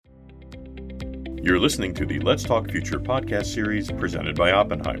You're listening to the Let's Talk Future podcast series presented by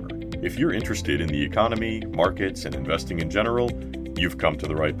Oppenheimer. If you're interested in the economy, markets, and investing in general, you've come to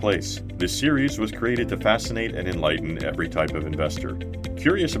the right place. This series was created to fascinate and enlighten every type of investor.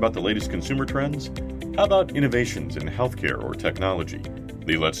 Curious about the latest consumer trends? How about innovations in healthcare or technology?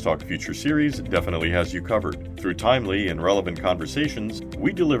 The Let's Talk Future series definitely has you covered. Through timely and relevant conversations,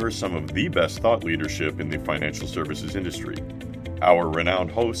 we deliver some of the best thought leadership in the financial services industry. Our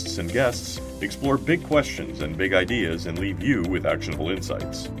renowned hosts and guests explore big questions and big ideas and leave you with actionable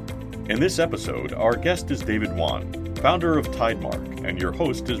insights. In this episode, our guest is David Wan, founder of Tidemark, and your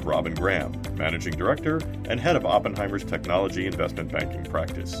host is Robin Graham, Managing Director and Head of Oppenheimer's Technology Investment Banking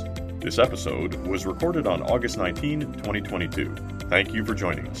Practice. This episode was recorded on August 19, 2022. Thank you for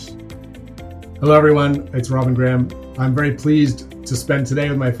joining us. Hello, everyone. It's Robin Graham. I'm very pleased to spend today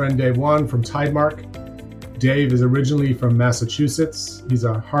with my friend Dave Wan from Tidemark. Dave is originally from Massachusetts. He's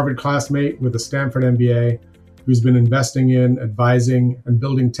a Harvard classmate with a Stanford MBA who's been investing in, advising, and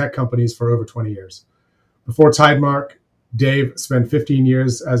building tech companies for over 20 years. Before Tidemark, Dave spent 15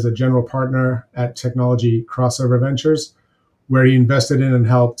 years as a general partner at Technology Crossover Ventures, where he invested in and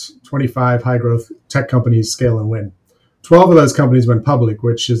helped 25 high-growth tech companies scale and win. 12 of those companies went public,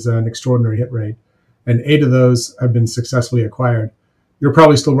 which is an extraordinary hit rate, and 8 of those have been successfully acquired. You're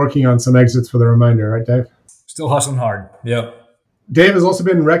probably still working on some exits for the remainder, right, Dave? Still hustling hard. Yep. Dave has also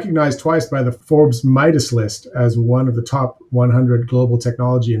been recognized twice by the Forbes Midas list as one of the top 100 global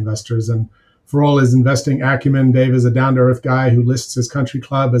technology investors. And for all his investing acumen, Dave is a down-to-earth guy who lists his country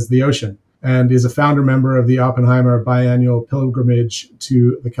club as the ocean and is a founder member of the Oppenheimer biannual pilgrimage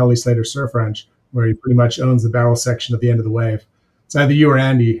to the Kelly Slater Surf Ranch, where he pretty much owns the barrel section at the end of the wave. It's either you or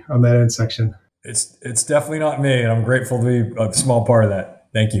Andy on that end section. It's definitely not me, and I'm grateful to be a small part of that.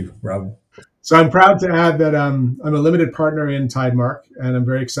 Thank you, Rob. So I'm proud to add that I'm a limited partner in Tidemark, and I'm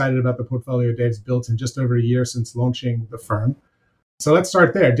very excited about the portfolio Dave's built in just over a year since launching the firm. So let's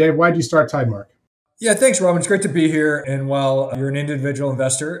start there. Dave, why did you start Tidemark? Yeah, thanks, Robin. It's great to be here. And while you're an individual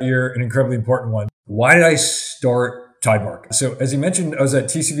investor, you're an incredibly important one. Why did I start Tidemark? So as you mentioned, I was at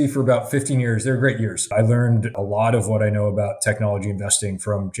TCV for about 15 years. They were great years. I learned a lot of what I know about technology investing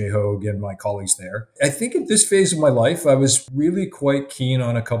from Jay Hoag and my colleagues there. I think at this phase of my life, I was really quite keen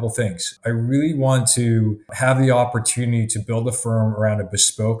on a couple things. I really want to have the opportunity to build a firm around a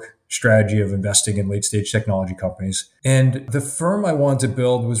bespoke strategy of investing in late stage technology companies. And the firm I wanted to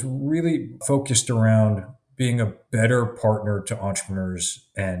build was really focused around being a better partner to entrepreneurs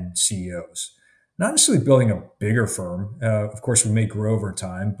and CEOs. Not necessarily building a bigger firm. Of course, we may grow over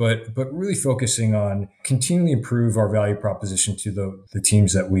time, but really focusing on continually improve our value proposition to the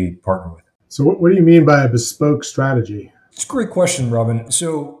teams that we partner with. So what do you mean by a bespoke strategy? It's a great question, Robin.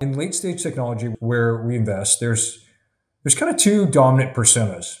 So in late stage technology where we invest, there's kind of two dominant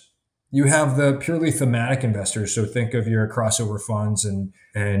personas. You have the purely thematic investors. So think of your crossover funds and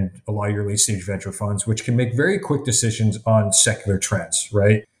a lot of your late stage venture funds, which can make very quick decisions on secular trends,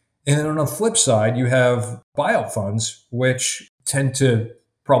 right? And then on the flip side, you have buyout funds, which tend to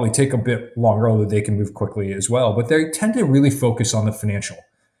probably take a bit longer, although they can move quickly as well. But they tend to really focus on the financial.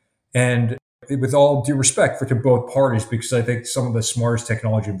 And with all due respect to both parties, because I think some of the smartest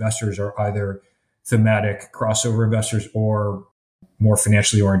technology investors are either thematic crossover investors or more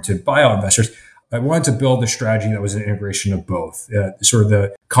financially oriented buyout investors. I wanted to build a strategy that was an integration of both, sort of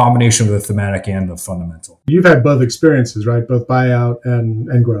the combination of the thematic and the fundamental. You've had both experiences, right? Both buyout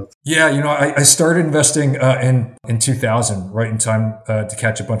and growth. Yeah, I started investing in 2000, right in time to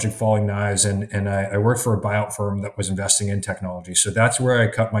catch a bunch of falling knives. And I worked for a buyout firm that was investing in technology. So that's where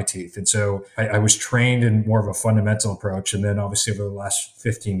I cut my teeth. And so I was trained in more of a fundamental approach. And then obviously over the last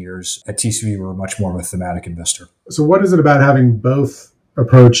 15 years at TCV, we were much more of a thematic investor. So what is it about having both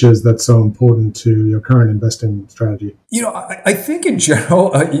approaches that's so important to your current investing strategy? I think in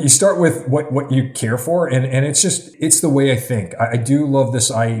general, you start with what you care for, and it's the way I think. I do love this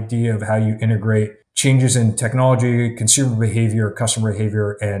idea of how you integrate changes in technology, consumer behavior, customer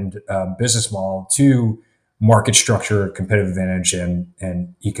behavior, and business model to market structure, competitive advantage,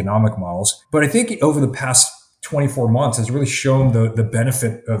 and economic models. But I think over the past 24 months has really shown the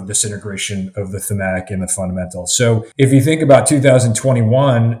benefit of this integration of the thematic and the fundamental. So if you think about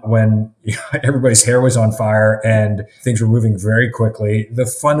 2021, when everybody's hair was on fire and things were moving very quickly, the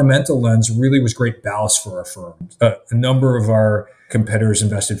fundamental lens really was great ballast for our firm. A number of our competitors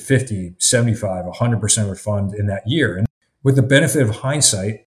invested 50, 75, 100% of their fund in that year. And with the benefit of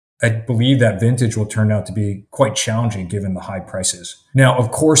hindsight, I believe that vintage will turn out to be quite challenging given the high prices. Now, of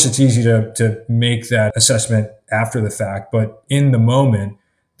course, it's easy to make that assessment after the fact, but in the moment,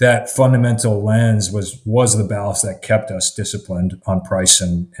 that fundamental lens was the ballast that kept us disciplined on price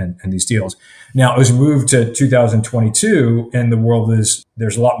and these deals. Now, as we move to 2022 and the world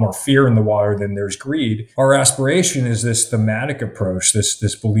there's a lot more fear in the water than there's greed, our aspiration is this thematic approach,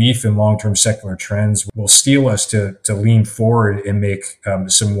 this belief in long-term secular trends will steel us to lean forward and make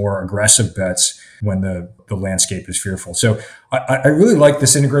some more aggressive bets when the landscape is fearful. So I really like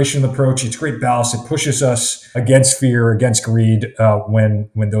this integration approach. It's great ballast. It pushes us against fear, against greed when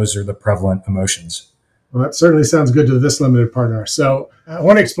those are the prevalent emotions. Well, that certainly sounds good to this limited partner. So I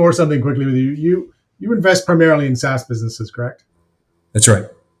want to explore something quickly with you. You invest primarily in SaaS businesses, correct? That's right.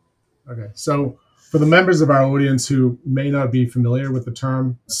 Okay. So for the members of our audience who may not be familiar with the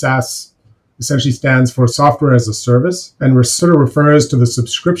term, SaaS essentially stands for software as a service and sort of refers to the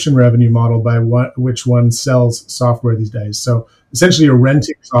subscription revenue model by which one sells software these days. So essentially you're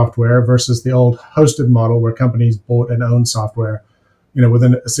renting software versus the old hosted model where companies bought and owned software, with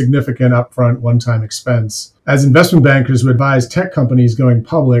a significant upfront one-time expense. As investment bankers who advise tech companies going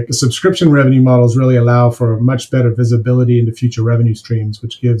public, the subscription revenue models really allow for much better visibility into future revenue streams,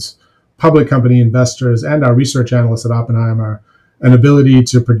 which gives public company investors and our research analysts at Oppenheimer an ability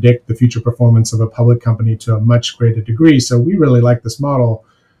to predict the future performance of a public company to a much greater degree. So we really like this model.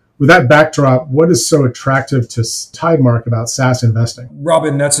 With that backdrop, what is so attractive to Tidemark about SaaS investing?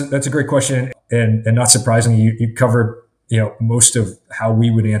 Robin, that's a great question. And not surprisingly, you covered most of how we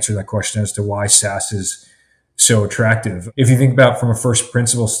would answer that question as to why SaaS is so attractive. If you think about from a first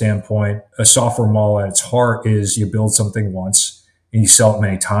principle standpoint, a software model at its heart is you build something once and you sell it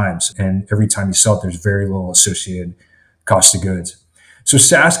many times. And every time you sell it, there's very little associated cost of goods. So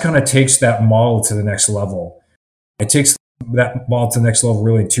SaaS kind of takes that model to the next level. It takes that model to the next level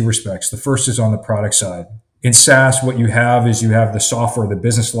really in two respects. The first is on the product side. In SaaS, what you have is you have the software, the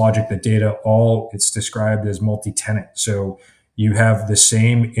business logic, the data, all it's described as multi-tenant. So you have the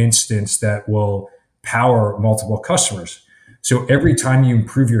same instance that will power multiple customers. So every time you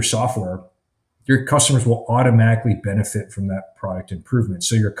improve your software, your customers will automatically benefit from that product improvement.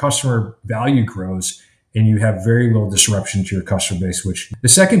 So your customer value grows and you have very little disruption to your customer base, which the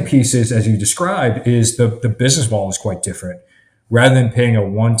second piece is, as you described, is the business model is quite different. Rather than paying a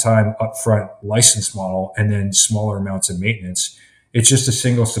one-time upfront license model and then smaller amounts of maintenance, it's just a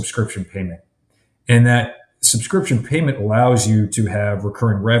single subscription payment. And that subscription payment allows you to have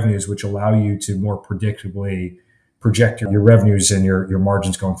recurring revenues, which allow you to more predictably project your revenues and your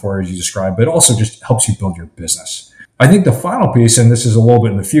margins going forward, as you described, but also just helps you build your business. I think the final piece, and this is a little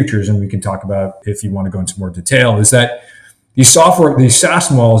bit in the futures, and we can talk about if you want to go into more detail, is that these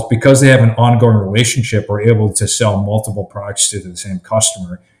SaaS models, because they have an ongoing relationship, are able to sell multiple products to the same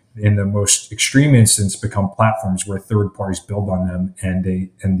customer. In the most extreme instance, become platforms where third parties build on them, and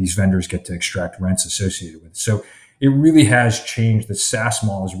these vendors get to extract rents associated with it. So it really has changed. The SaaS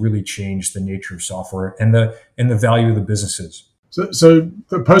model has really changed the nature of software and the value of the businesses. So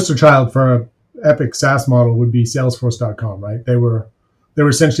the poster child for a epic SaaS model would be Salesforce.com, right? They were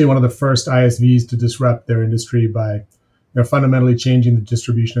essentially one of the first ISVs to disrupt their industry by fundamentally changing the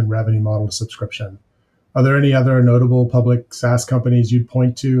distribution and revenue model to subscription. Are there any other notable public SaaS companies you'd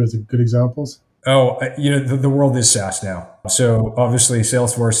point to as good examples? Oh, the world is SaaS now. So obviously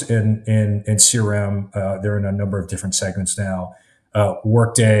Salesforce in CRM, they're in a number of different segments now.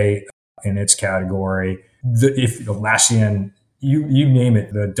 Workday in its category, Atlassian, you name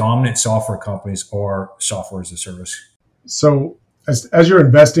it, the dominant software companies are software as a service. So as you're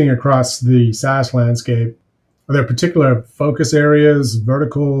investing across the SaaS landscape, are there particular focus areas,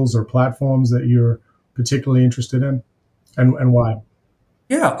 verticals, or platforms that you're particularly interested in, and why?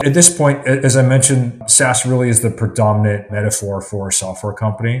 Yeah, at this point, as I mentioned, SaaS really is the predominant metaphor for a software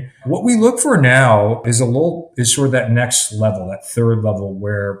company. What we look for now is sort of that next level, that third level,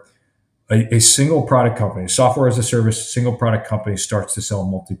 where a single product company, software as a service, single product company starts to sell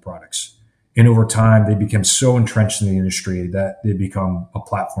multi-products. And over time, they become so entrenched in the industry that they become a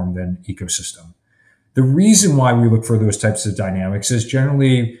platform, then ecosystem. The reason why we look for those types of dynamics is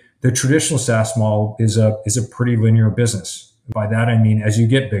generally the traditional SaaS model is a pretty linear business. By that, I mean, as you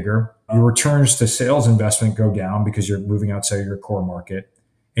get bigger, your returns to sales investment go down because you're moving outside your core market,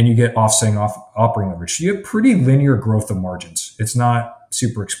 and you get offsetting operating leverage. So you have pretty linear growth of margins. It's not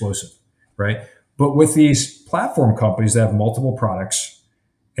super explosive, right? But with these platform companies that have multiple products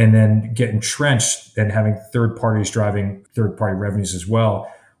and then get entrenched and having third parties driving third party revenues as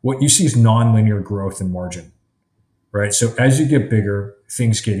well, what you see is nonlinear growth in margin, right? So as you get bigger,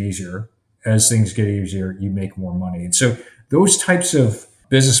 things get easier. As things get easier, you make more money. And so those types of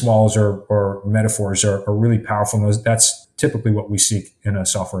business models or metaphors are really powerful. And that's typically what we seek in a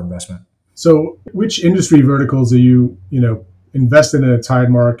software investment. So which industry verticals are you invested in a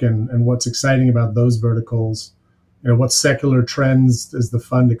Tidemark and what's exciting about those verticals? What secular trends is the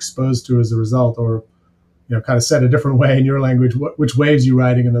fund exposed to as a result? Or, kind of said a different way in your language, which waves you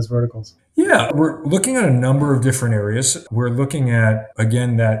riding in those verticals? Yeah, we're looking at a number of different areas. We're looking at,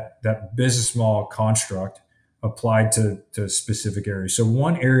 again, that business model construct applied to specific areas. So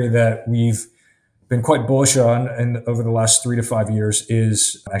one area that we've been quite bullish on and over the last 3 to 5 years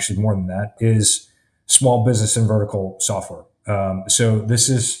is actually more than that, is small business and vertical software. So this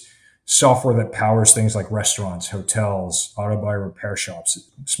is software that powers things like restaurants, hotels, auto body repair shops,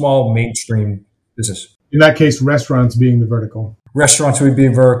 small mainstream business. In that case, restaurants being the vertical. Restaurants would be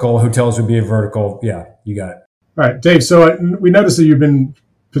a vertical, hotels would be a vertical. Yeah, you got it. All right, Dave. So we noticed that you've been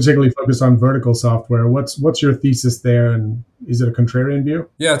particularly focused on vertical software. What's your thesis there, and is it a contrarian view?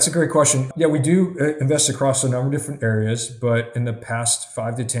 Yeah, it's a great question. Yeah, we do invest across a number of different areas, but in the past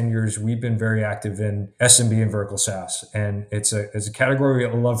 5 to 10 years, we've been very active in SMB and vertical SaaS, and it's a category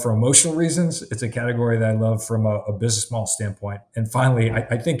I love for emotional reasons. It's a category that I love from a business model standpoint. And finally,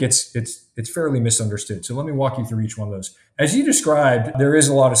 I think it's fairly misunderstood. So let me walk you through each one of those. As you described, there is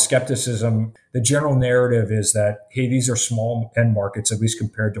a lot of skepticism. The general narrative is that, hey, these are small end markets, at least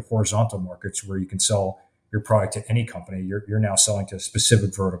compared to horizontal markets where you can sell your product to any company. You're now selling to a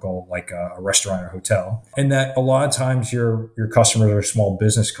specific vertical like a restaurant or hotel. And that a lot of times your customers are small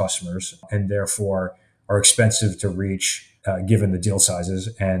business customers and therefore are expensive to reach given the deal sizes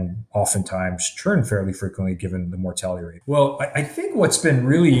and oftentimes churn fairly frequently given the mortality rate. Well, I think what's been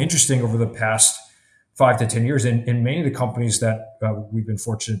really interesting over the past 5 to 10 years in many of the companies that we've been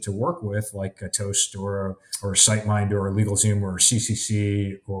fortunate to work with, like a Toast or a SiteMind or a LegalZoom or a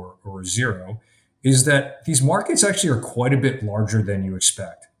CCC or Xero, is that these markets actually are quite a bit larger than you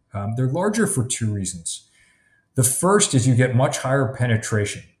expect. They're larger for 2 reasons. The first is you get much higher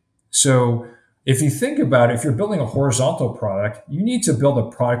penetration. So if you think about it, if you're building a horizontal product, you need to build a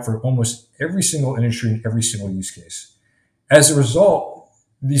product for almost every single industry and every single use case. As a result,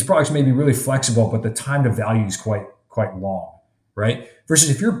 these products may be really flexible, but the time to value is quite long, right? Versus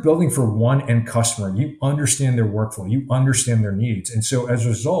if you're building for one end customer, you understand their workflow, you understand their needs. And so as a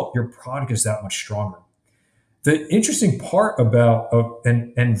result, your product is that much stronger. The interesting part about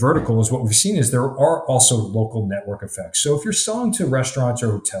and vertical is what we've seen is there are also local network effects. So if you're selling to restaurants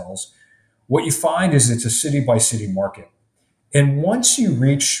or hotels, what you find is it's a city by city market. And once you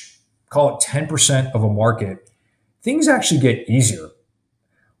reach, call it 10% of a market, things actually get easier.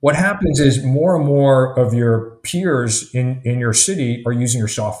 What happens is more and more of your peers in your city are using your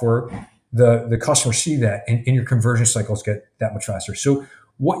software. The customers see that and your conversion cycles get that much faster. So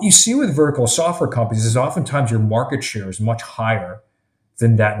what you see with vertical software companies is oftentimes your market share is much higher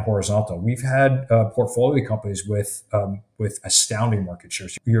than that in horizontal. We've had portfolio companies with astounding market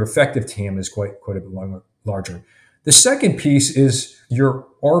shares. Your effective TAM is quite a bit larger. The second piece is your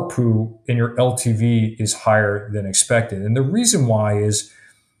ARPU and your LTV is higher than expected. And the reason why is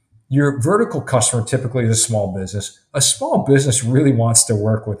your vertical customer typically is a small business. A small business really wants to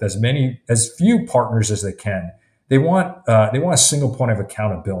work with as few partners as they can. They want a single point of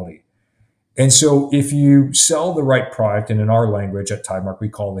accountability. And so if you sell the right product, and in our language at Tidemark, we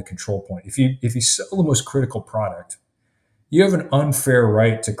call it a control point. If you sell the most critical product, you have an unfair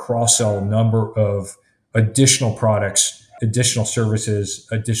right to cross-sell a number of additional products, additional services,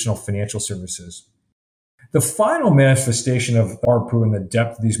 additional financial services. The final manifestation of ARPU and the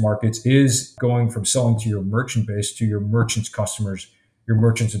depth of these markets is going from selling to your merchant base to your merchants' customers, your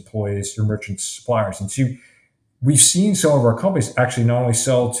merchants' employees, your merchants' suppliers. And so we've seen some of our companies actually not only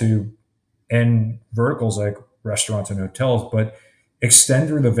sell to end verticals like restaurants and hotels, but extend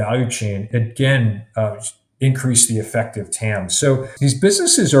through the value chain, again, increase the effective TAM. So these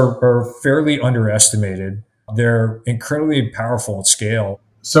businesses are fairly underestimated. They're incredibly powerful at scale.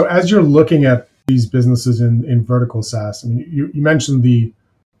 So as you're looking at these businesses in vertical SaaS, I mean, you mentioned the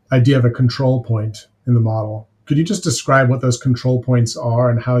idea of a control point in the model. Could you just describe what those control points are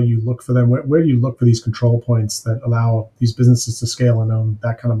and how you look for them? Where do you look for these control points that allow these businesses to scale and own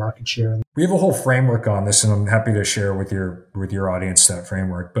that kind of market share? We have a whole framework on this, and I'm happy to share with your audience that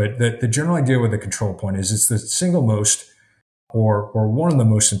framework. But the general idea with the control point is it's the single most or one of the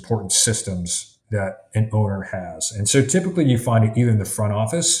most important systems that an owner has. And so typically you find it either in the front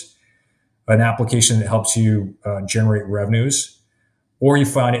office, an application that helps you generate revenues, or you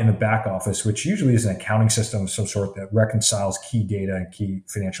find it in the back office, which usually is an accounting system of some sort that reconciles key data and key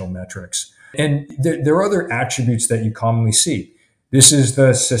financial metrics. And there are other attributes that you commonly see. This is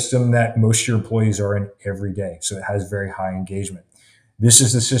the system that most of your employees are in every day, so it has very high engagement. This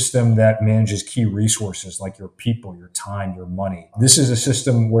is the system that manages key resources like your people, your time, your money. This is a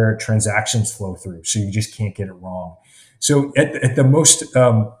system where transactions flow through, so you just can't get it wrong. So at the most,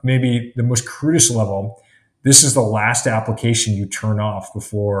 maybe the most crudest level, this is the last application you turn off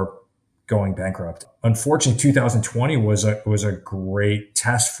before going bankrupt. Unfortunately, 2020 was a great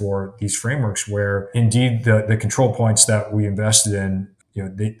test for these frameworks, where indeed the control points that we invested in,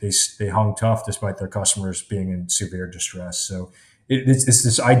 they hung tough despite their customers being in severe distress. So it's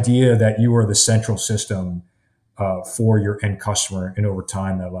this idea that you are the central system for your end customer, and over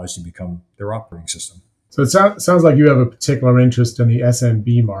time that allows you to become their operating system. So it sounds like you have a particular interest in the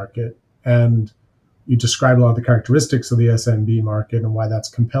SMB market, and you describe a lot of the characteristics of the SMB market and why that's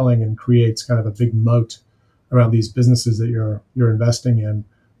compelling and creates kind of a big moat around these businesses that you're investing in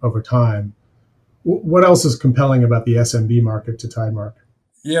over time. What else is compelling about the SMB market to Tidemark?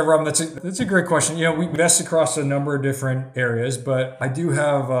 Yeah, Rob, that's a great question. We invest across a number of different areas, but I do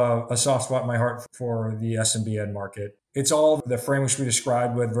have a soft spot in my heart for the SMB end market. It's all the frameworks we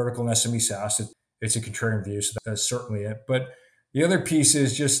described with vertical and SMB SaaS. It's a contrarian view, so that's certainly it. But the other piece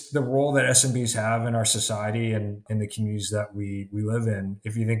is just the role that SMBs have in our society and in the communities that we live in.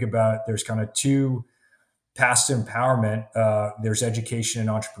 If you think about it, there's kind of two paths to empowerment. There's education and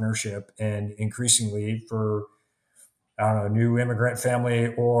entrepreneurship, and increasingly for a new immigrant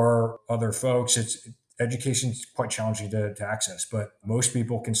family or other folks, education is quite challenging to access. But most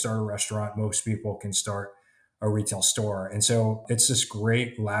people can start a restaurant. Most people can start a retail store. And so it's this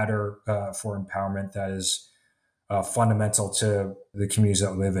great ladder for empowerment that is fundamental to the communities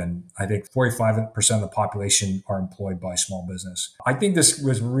that we live in. I think 45% of the population are employed by small business. I think this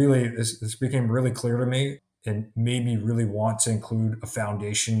became really clear to me and made me really want to include a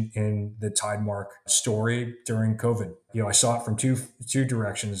foundation in the Tidemark story during COVID. I saw it from two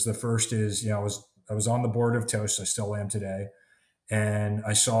directions. The first is, I was on the board of Toast. I still am today. And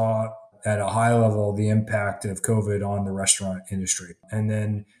I saw at a high level the impact of COVID on the restaurant industry. And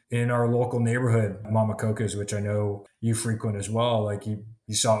then in our local neighborhood, Mama Coco's, which I know you frequent as well, like you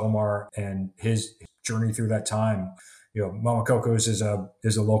saw Omar and his journey through that time. Mama Coco's is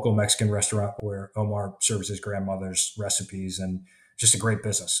a local Mexican restaurant where Omar serves his grandmother's recipes, and just a great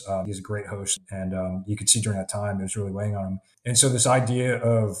business. He's a great host, and you could see during that time it was really weighing on him. And so this idea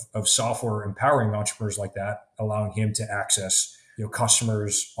of software empowering entrepreneurs like that, allowing him to access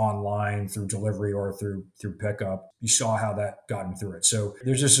customers online through delivery or through pickup, you saw how that got him through it. So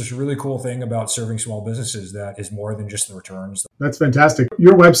there's just this really cool thing about serving small businesses that is more than just the returns. That's fantastic.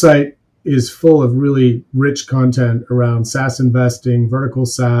 Your website is full of really rich content around SaaS investing, vertical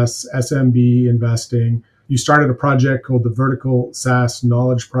SaaS, SMB investing. You started a project called the Vertical SaaS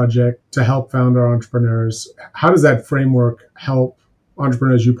Knowledge Project to help founder entrepreneurs. How does that framework help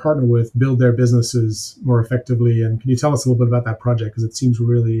entrepreneurs you partner with build their businesses more effectively? And can you tell us a little bit about that project? Because it seems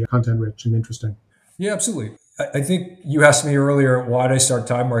really content rich and interesting. Yeah, absolutely. I think you asked me earlier, why did I start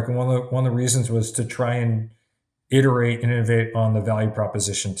Tidemark? And one of the reasons was to try and iterate and innovate on the value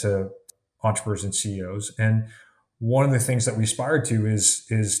proposition to entrepreneurs and CEOs. And one of the things that we aspire to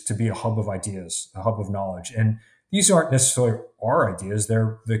is to be a hub of ideas, a hub of knowledge. And these aren't necessarily our ideas.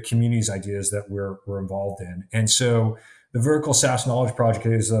 They're the community's ideas that we're involved in. And so the Vertical SaaS Knowledge Project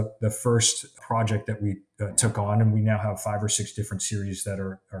is the first project that we took on, and we now have 5 or 6 different series that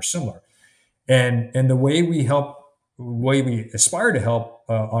are similar. And the way we aspire to help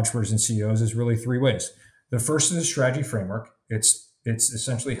entrepreneurs and CEOs is really 3 ways. The first is a strategy framework. It's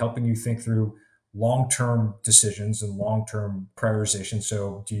essentially helping you think through long-term decisions and long-term prioritization.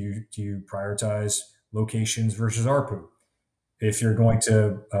 So do you prioritize locations versus ARPU? If you're going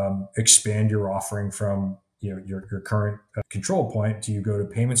to expand your offering from your current control point, do you go to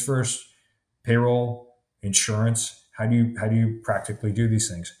payments first, payroll, insurance? How do you practically do these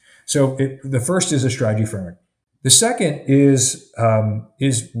things? So the first is a strategy framework. The second is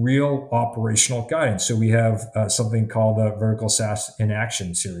real operational guidance. So we have something called the Vertical SaaS in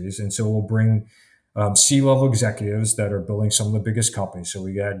Action series. And so we'll bring C-level executives that are building some of the biggest companies. So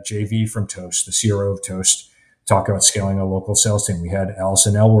we got JV from Toast, the CRO of Toast, talk about scaling a local sales team. We had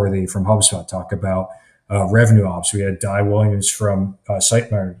Allison Elworthy from HubSpot talk about revenue ops. We had Di Williams from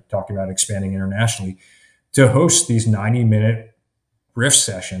SiteMinder talking about expanding internationally, to host these 90-minute riff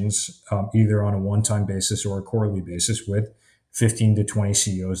sessions, either on a one-time basis or a quarterly basis, with 15 to 20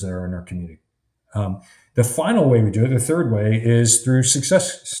 CEOs that are in our community. The final way we do it, the third way, is through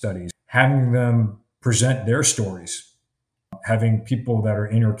success studies, having them present their stories, having people that are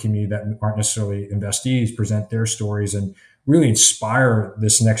in our community that aren't necessarily investees present their stories and really inspire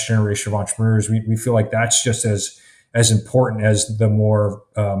this next generation of entrepreneurs. We feel like that's just as important as the more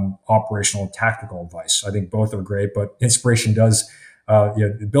operational and tactical advice. I think both are great, but inspiration does.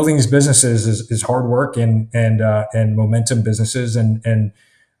 Building these businesses is hard work and momentum businesses, and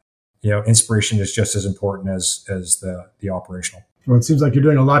inspiration is just as important as the operational. Well, it seems like you're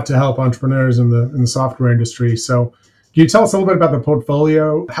doing a lot to help entrepreneurs in the software industry. So can you tell us a little bit about the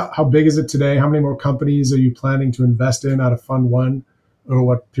portfolio? How big is it today? How many more companies are you planning to invest in out of Fund 1 over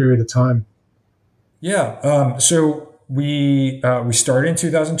what period of time? Yeah. So we started in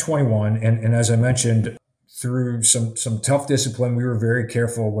 2021. And as I mentioned, through some tough discipline, we were very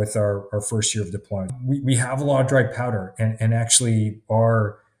careful with our first year of deployment. We have a lot of dry powder and actually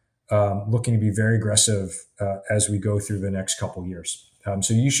are looking to be very aggressive as we go through the next couple of years.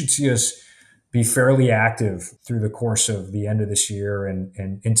 So you should see us be fairly active through the course of the end of this year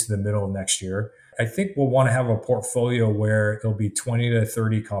and into the middle of next year. I think we'll want to have a portfolio where there'll be 20 to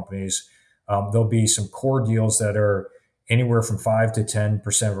 30 companies. There'll be some core deals that are anywhere from 5 to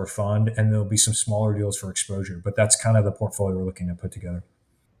 10% of our fund, and there'll be some smaller deals for exposure. But that's kind of the portfolio we're looking to put together.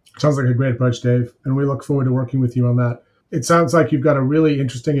 Sounds like a great approach, Dave. And we look forward to working with you on that. It sounds like you've got a really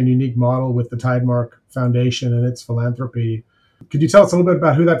interesting and unique model with the Tidemark Foundation and its philanthropy. Could you tell us a little bit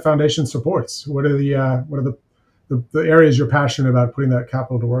about who that foundation supports? What are the areas you're passionate about putting that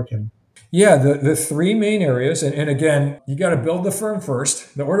capital to work in? Yeah, the three main areas. And again, you got to build the firm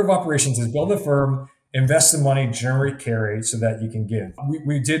first. The order of operations is build the firm, invest the money, generate carry so that you can give.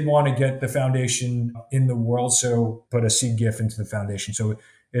 We did want to get the foundation in the world, so put a seed gift into the foundation. So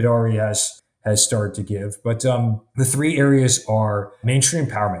it already has started to give. But the three areas are Main Street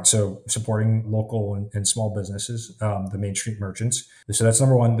empowerment, so supporting local and small businesses, the Main Street merchants. So that's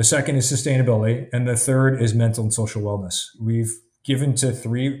number one. The second is sustainability. And the third is mental and social wellness. We've given to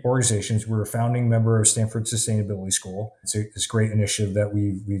three organizations. We're a founding member of Stanford Sustainability School. It's a great initiative that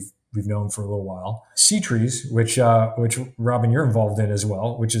we've known for a little while. SeaTrees, which Robin, you're involved in as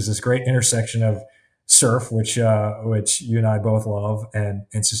well, which is this great intersection of surf, which you and I both love, and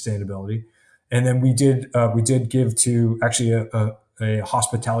sustainability. And then we did give to actually a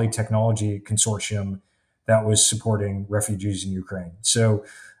hospitality technology consortium that was supporting refugees in Ukraine. So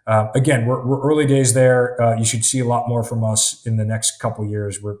again, we're early days there. You should see a lot more from us in the next couple of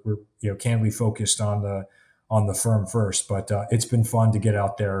years. We're candidly focused on the firm first, but it's been fun to get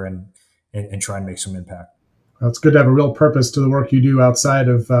out there and try and make some impact. Well, it's good to have a real purpose to the work you do outside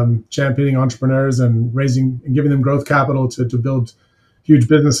of championing entrepreneurs and raising and giving them growth capital to build huge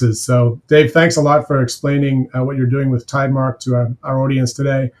businesses. So Dave, thanks a lot for explaining what you're doing with Tidemark to our audience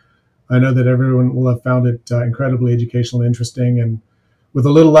today. I know that everyone will have found it incredibly educational and interesting. And with a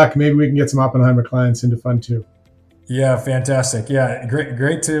little luck, maybe we can get some Oppenheimer clients into Fund 2. Yeah, fantastic. Yeah,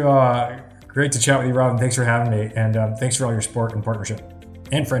 great to chat with you, Robin. Thanks for having me. And thanks for all your support and partnership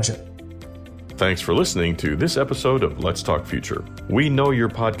and friendship. Thanks for listening to this episode of Let's Talk Future. We know your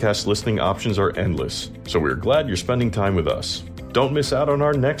podcast listening options are endless, so we're glad you're spending time with us. Don't miss out on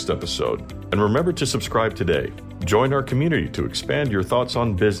our next episode. And remember to subscribe today. Join our community to expand your thoughts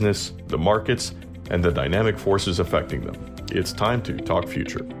on business, the markets, and the dynamic forces affecting them. It's time to talk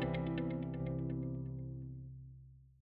future.